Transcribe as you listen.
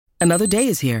Another day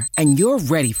is here, and you're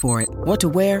ready for it. What to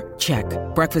wear? Check.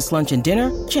 Breakfast, lunch, and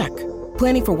dinner? Check.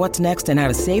 Planning for what's next and how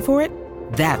to save for it?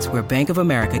 That's where Bank of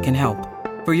America can help.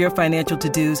 For your financial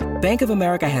to-dos, Bank of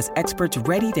America has experts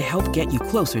ready to help get you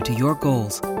closer to your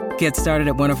goals. Get started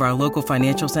at one of our local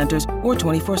financial centers or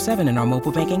 24/7 in our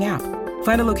mobile banking app.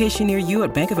 Find a location near you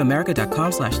at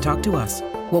bankofamerica.com/talktous.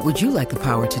 What would you like the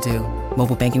power to do?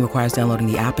 Mobile banking requires downloading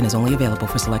the app and is only available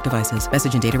for select devices.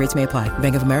 Message and data rates may apply.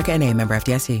 Bank of America N.A., member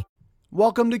FDIC.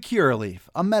 Welcome to Curaleaf,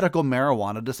 a medical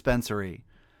marijuana dispensary.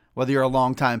 Whether you're a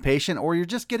longtime patient or you're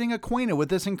just getting acquainted with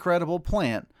this incredible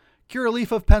plant,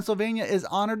 Curaleaf of Pennsylvania is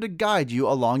honored to guide you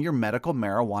along your medical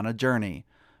marijuana journey.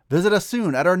 Visit us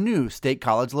soon at our new State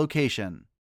College location.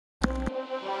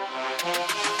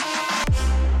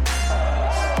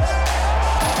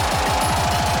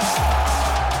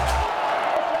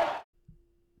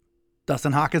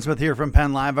 Dustin Hawkinsmith here from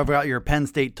Penn Live. I've got your Penn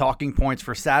State talking points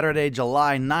for Saturday,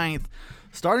 July 9th.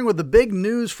 Starting with the big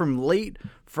news from late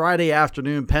Friday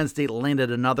afternoon, Penn State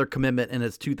landed another commitment in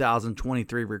its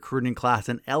 2023 recruiting class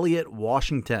in Elliott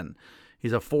Washington.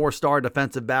 He's a four-star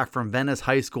defensive back from Venice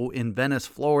High School in Venice,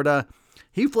 Florida.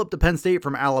 He flipped to Penn State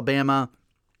from Alabama.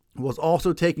 Was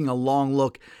also taking a long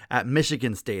look at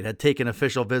Michigan State, had taken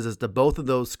official visits to both of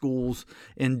those schools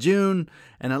in June,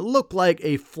 and it looked like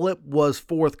a flip was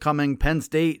forthcoming. Penn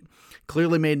State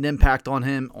clearly made an impact on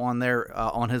him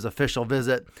on his official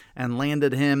visit and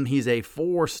landed him. He's a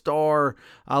four-star,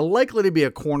 likely to be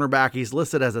a cornerback. He's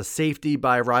listed as a safety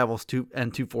by Rivals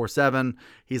 247.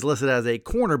 He's listed as a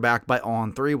cornerback by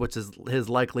On3, which is his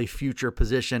likely future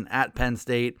position at Penn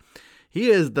State. He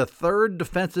is the third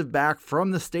defensive back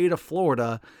from the state of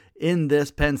Florida in this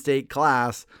Penn State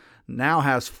class. Now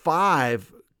has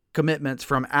 5 commitments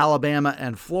from Alabama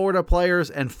and Florida players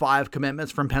and 5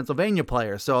 commitments from Pennsylvania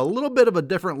players. So a little bit of a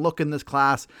different look in this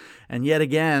class. And yet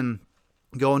again,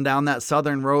 going down that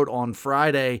southern road on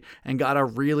Friday and got a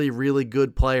really, really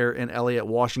good player in Elliott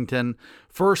Washington.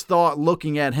 First thought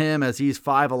looking at him, as he's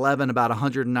 5'11", about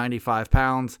 195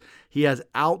 pounds. He has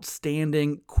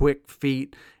outstanding quick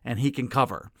feet and he can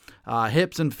cover.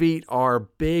 Hips and feet are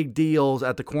big deals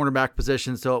at the cornerback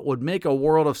position, so it would make a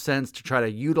world of sense to try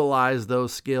to utilize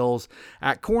those skills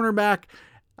at cornerback.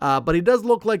 But he does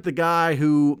look like the guy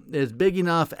who is big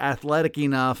enough, athletic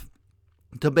enough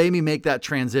to maybe make that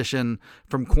transition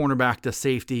from cornerback to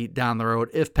safety down the road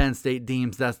if Penn State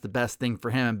deems that's the best thing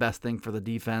for him and best thing for the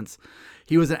defense.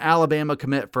 He was an Alabama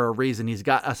commit for a reason. He's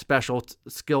got a special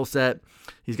skill set.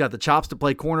 He's got the chops to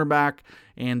play cornerback,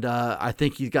 and I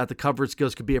think he's got the coverage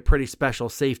skills, could be a pretty special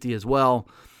safety as well.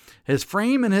 His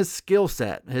frame and his skill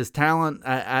set, his talent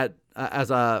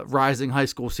as a rising high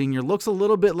school senior looks a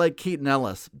little bit like Keaton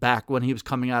Ellis back when he was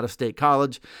coming out of State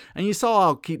College. And you saw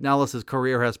how Keaton Ellis'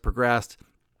 career has progressed.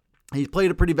 He's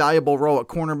played a pretty valuable role at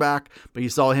cornerback, but you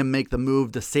saw him make the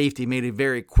move to safety, made a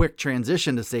very quick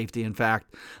transition to safety, in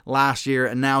fact, last year,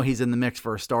 and now he's in the mix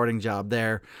for a starting job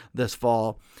there this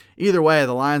fall. Either way,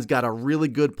 the Lions got a really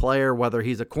good player, whether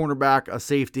he's a cornerback, a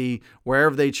safety,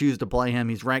 wherever they choose to play him.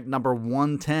 He's ranked number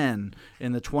 110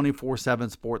 in the 24/7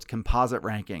 Sports composite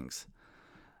rankings.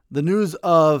 The news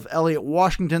of Elliott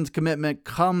Washington's commitment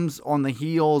comes on the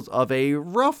heels of a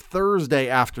rough Thursday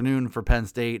afternoon for Penn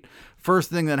State. First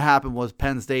thing that happened was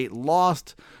Penn State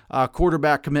lost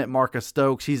quarterback commit Marcus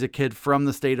Stokes. He's a kid from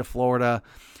the state of Florida.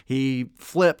 He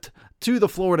flipped to the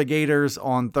Florida Gators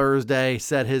on Thursday,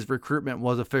 said his recruitment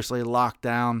was officially locked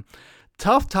down.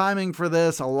 Tough timing for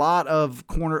this. A lot of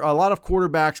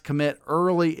quarterbacks commit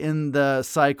early in the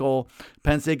cycle.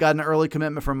 Penn State got an early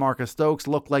commitment from Marcus Stokes.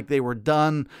 Looked like they were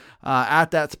done at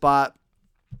that spot.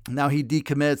 Now he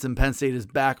decommits, and Penn State is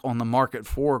back on the market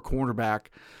for a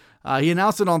quarterback. He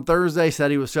announced it on Thursday,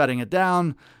 said he was shutting it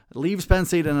down. It leaves Penn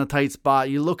State in a tight spot.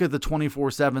 You look at the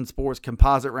 24/7 Sports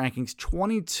composite rankings,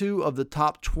 22 of the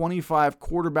top 25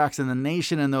 quarterbacks in the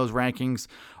nation in those rankings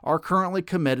are currently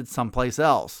committed someplace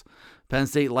else. Penn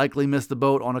State likely missed the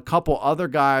boat on a couple other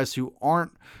guys who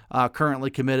aren't currently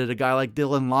committed. A guy like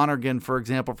Dylan Lonergan, for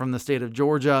example, from the state of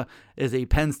Georgia, is a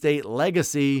Penn State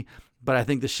legacy, but I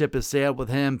think the ship has sailed with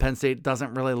him. Penn State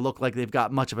doesn't really look like they've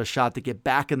got much of a shot to get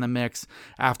back in the mix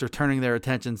after turning their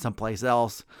attention someplace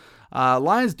else.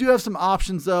 Lions do have some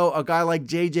options, though. A guy like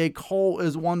J.J. Cole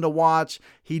is one to watch.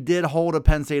 He did hold a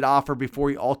Penn State offer before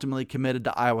he ultimately committed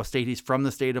to Iowa State. He's from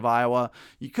the state of Iowa.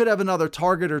 You could have another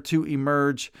target or two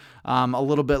emerge a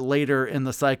little bit later in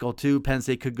the cycle, too. Penn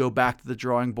State could go back to the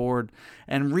drawing board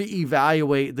and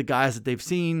reevaluate the guys that they've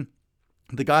seen.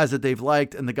 the guys that they've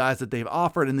liked and the guys that they've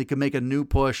offered, and they can make a new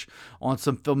push on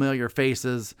some familiar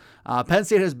faces. Penn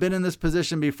State has been in this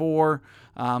position before.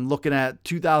 Looking at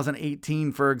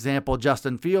 2018, for example,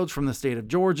 Justin Fields from the state of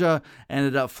Georgia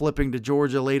ended up flipping to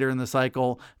Georgia later in the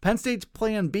cycle. Penn State's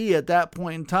plan B at that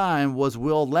point in time was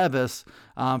Will Levis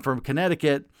from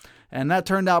Connecticut, and that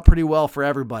turned out pretty well for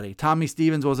everybody. Tommy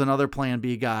Stevens was another plan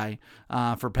B guy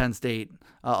for Penn State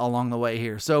along the way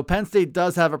here. So Penn State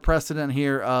does have a precedent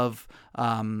here of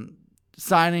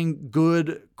signing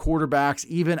good quarterbacks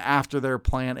even after their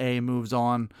plan A moves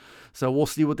on. So we'll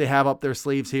see what they have up their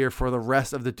sleeves here for the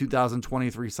rest of the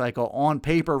 2023 cycle. On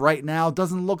paper right now,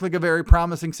 doesn't look like a very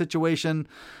promising situation,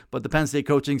 but the Penn State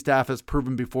coaching staff has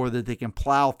proven before that they can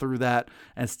plow through that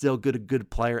and still get a good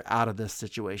player out of this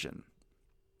situation.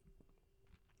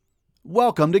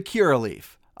 Welcome to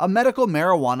Curaleaf, a medical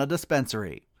marijuana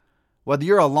dispensary. Whether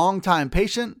you're a longtime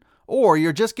patient or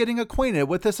you're just getting acquainted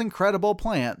with this incredible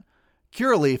plant,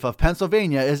 Curaleaf of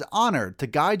Pennsylvania is honored to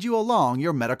guide you along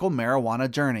your medical marijuana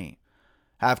journey.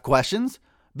 Have questions?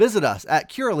 Visit us at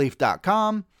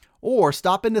curaleaf.com or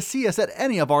stop in to see us at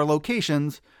any of our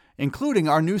locations, including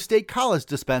our new State College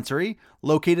dispensary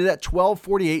located at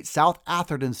 1248 South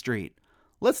Atherton Street.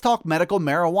 Let's talk medical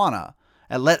marijuana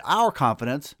and let our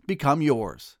confidence become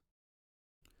yours.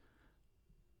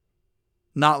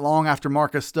 Not long after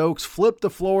Marcus Stokes flipped to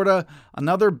Florida,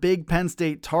 another big Penn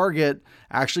State target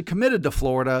actually committed to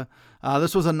Florida.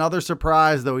 This was another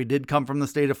surprise, though he did come from the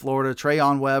state of Florida.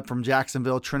 Trayon Webb from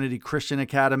Jacksonville Trinity Christian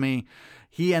Academy.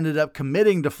 He ended up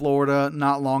committing to Florida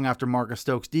not long after Marcus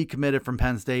Stokes decommitted from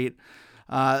Penn State.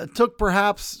 Took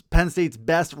perhaps Penn State's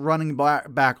best running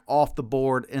back off the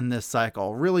board in this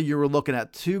cycle. Really, you were looking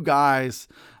at two guys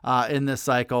in this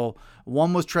cycle.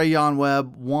 One was Trayon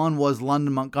Webb. One was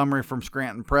London Montgomery from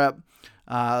Scranton Prep.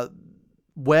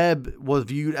 Webb was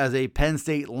viewed as a Penn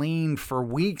State lean for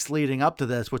weeks leading up to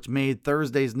this, which made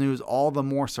Thursday's news all the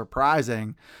more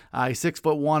surprising. He's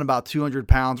 6'1", about 200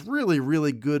 pounds, really,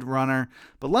 really good runner.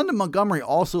 But London Montgomery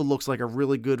also looks like a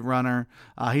really good runner.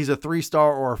 He's a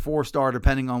 3-star or a 4-star,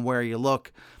 depending on where you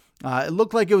look. It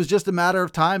looked like it was just a matter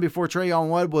of time before Trayon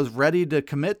Webb was ready to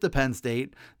commit to Penn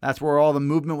State. That's where all the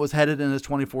movement was headed in his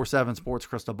 24/7 Sports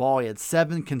crystal ball. He had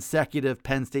 7 consecutive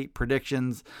Penn State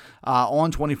predictions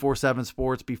on 24/7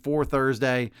 Sports before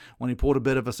Thursday when he pulled a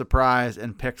bit of a surprise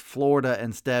and picked Florida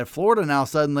instead. Florida now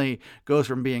suddenly goes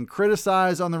from being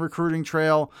criticized on the recruiting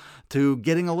trail to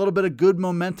getting a little bit of good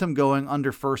momentum going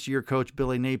under first-year coach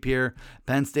Billy Napier.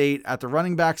 Penn State at the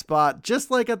running back spot,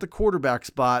 just like at the quarterback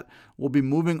spot, will be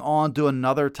moving on to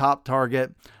another top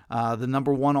target. The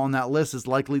number one on that list is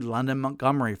likely London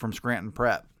Montgomery from Scranton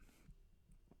Prep.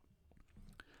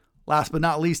 Last but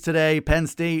not least today, Penn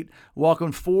State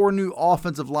welcomed 4 new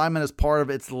offensive linemen as part of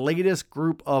its latest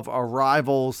group of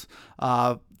arrivals.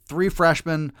 3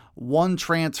 freshmen, 1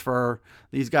 transfer.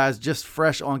 These guys just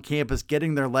fresh on campus,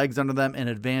 getting their legs under them in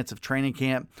advance of training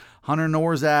camp. Hunter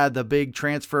Norzad, the big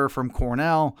transfer from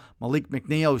Cornell. Malik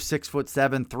McNeil,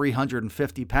 6'7",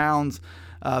 350 pounds.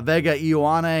 Vega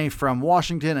Ioane from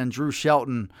Washington, and Drew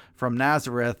Shelton from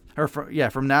Nazareth,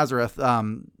 from Nazareth,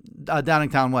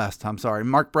 Downingtown West. I'm sorry.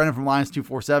 Mark Brennan from Lions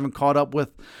 247 caught up with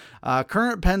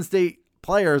current Penn State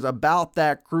players about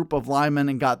that group of linemen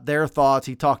and got their thoughts.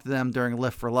 He talked to them during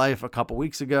Lift for Life a couple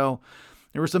weeks ago.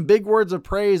 There were some big words of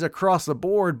praise across the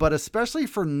board, but especially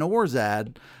for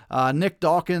Norzad. Nick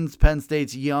Dawkins, Penn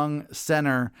State's young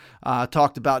center,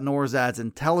 talked about Norzad's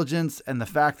intelligence and the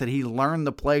fact that he learned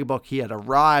the playbook. He had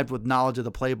arrived with knowledge of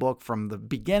the playbook from the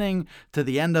beginning to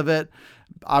the end of it.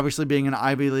 Obviously, being an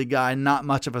Ivy League guy, not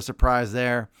much of a surprise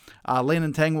there.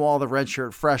 Landon Tengwall, the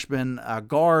redshirt freshman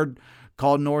guard,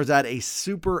 called Norzad a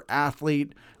super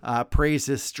athlete, praised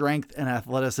his strength and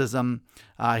athleticism.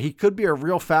 He could be a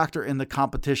real factor in the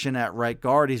competition at right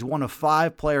guard. He's one of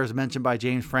 5 players mentioned by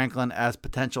James Franklin as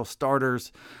potential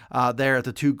starters there at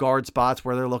the 2 guard spots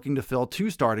where they're looking to fill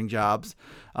 2 starting jobs.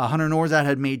 Hunter Norzad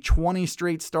had made 20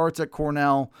 straight starts at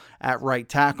Cornell at right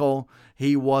tackle.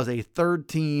 He was a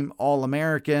 3rd-team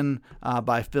All-American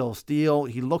by Phil Steele.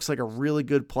 He looks like a really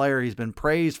good player. He's been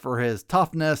praised for his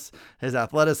toughness, his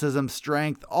athleticism,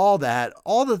 strength, all that,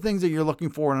 all the things that you're looking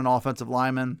for in an offensive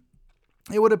lineman.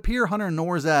 It would appear Hunter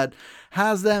Norzad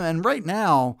has them, and right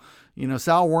now,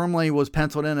 Sal Wormley was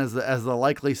penciled in as the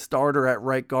likely starter at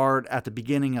right guard at the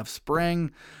beginning of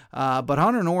spring. But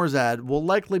Hunter Norzad will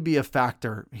likely be a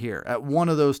factor here at one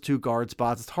of those 2 guard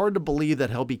spots. It's hard to believe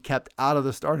that he'll be kept out of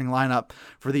the starting lineup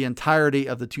for the entirety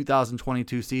of the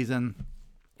 2022 season.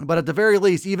 But at the very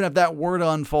least, even if that were to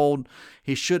unfold,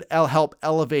 he should help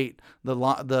elevate the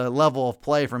level of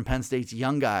play from Penn State's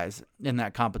young guys in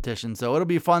that competition. So it'll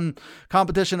be a fun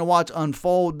competition to watch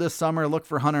unfold this summer. Look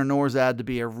for Hunter Norzad to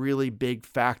be a really big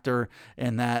factor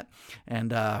in that.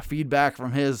 And feedback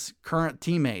from his current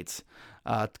teammates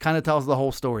kind of tells the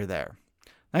whole story there.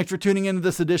 Thanks for tuning into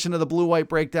this edition of the Blue White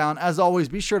Breakdown. As always,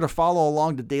 be sure to follow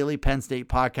along the daily Penn State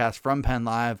podcast from Penn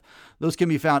Live. Those can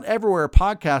be found everywhere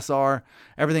podcasts are.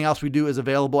 Everything else we do is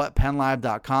available at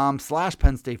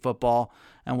PennLive.com/Penn State football.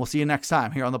 And we'll see you next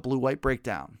time here on the Blue White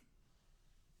Breakdown.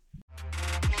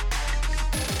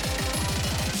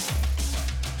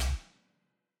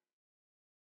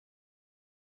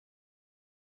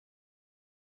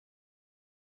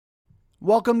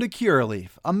 Welcome to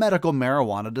Curaleaf, a medical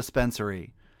marijuana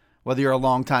dispensary. Whether you're a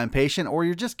longtime patient or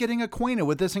you're just getting acquainted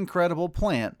with this incredible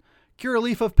plant,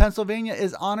 Curaleaf of Pennsylvania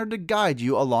is honored to guide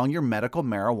you along your medical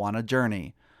marijuana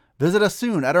journey. Visit us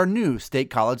soon at our new State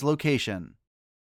College location.